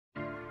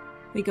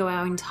We go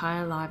our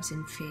entire lives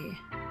in fear,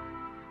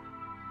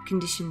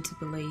 conditioned to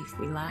believe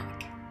we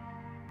lack,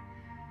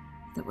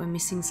 that we're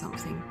missing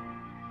something,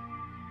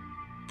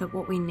 that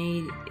what we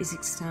need is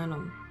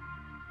external,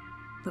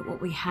 that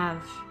what we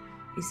have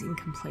is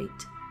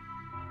incomplete.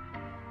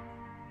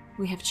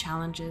 We have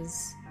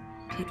challenges,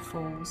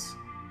 pitfalls,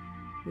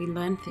 we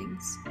learn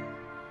things.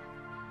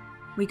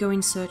 We go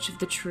in search of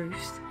the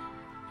truth.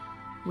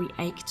 We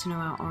ache to know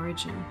our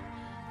origin.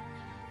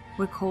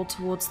 We're called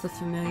towards the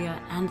familiar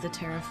and the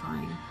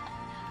terrifying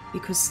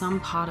because some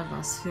part of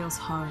us feels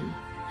home.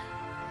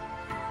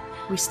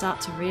 We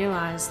start to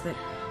realize that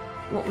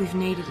what we've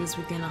needed is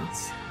within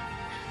us,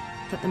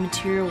 that the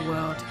material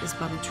world is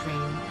but a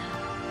dream,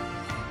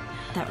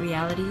 that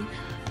reality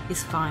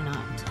is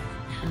finite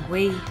and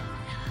we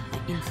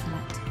are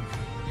infinite.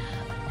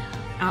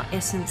 Our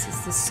essence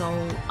is the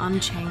sole,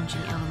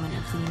 unchanging element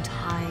of the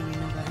entire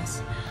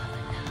universe,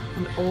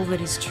 and all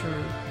that is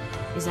true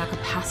is our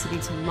capacity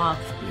to love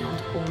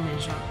beyond all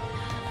measure.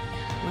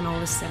 When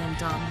all is said and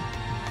done,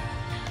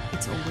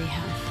 it's all we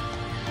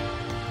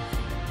have.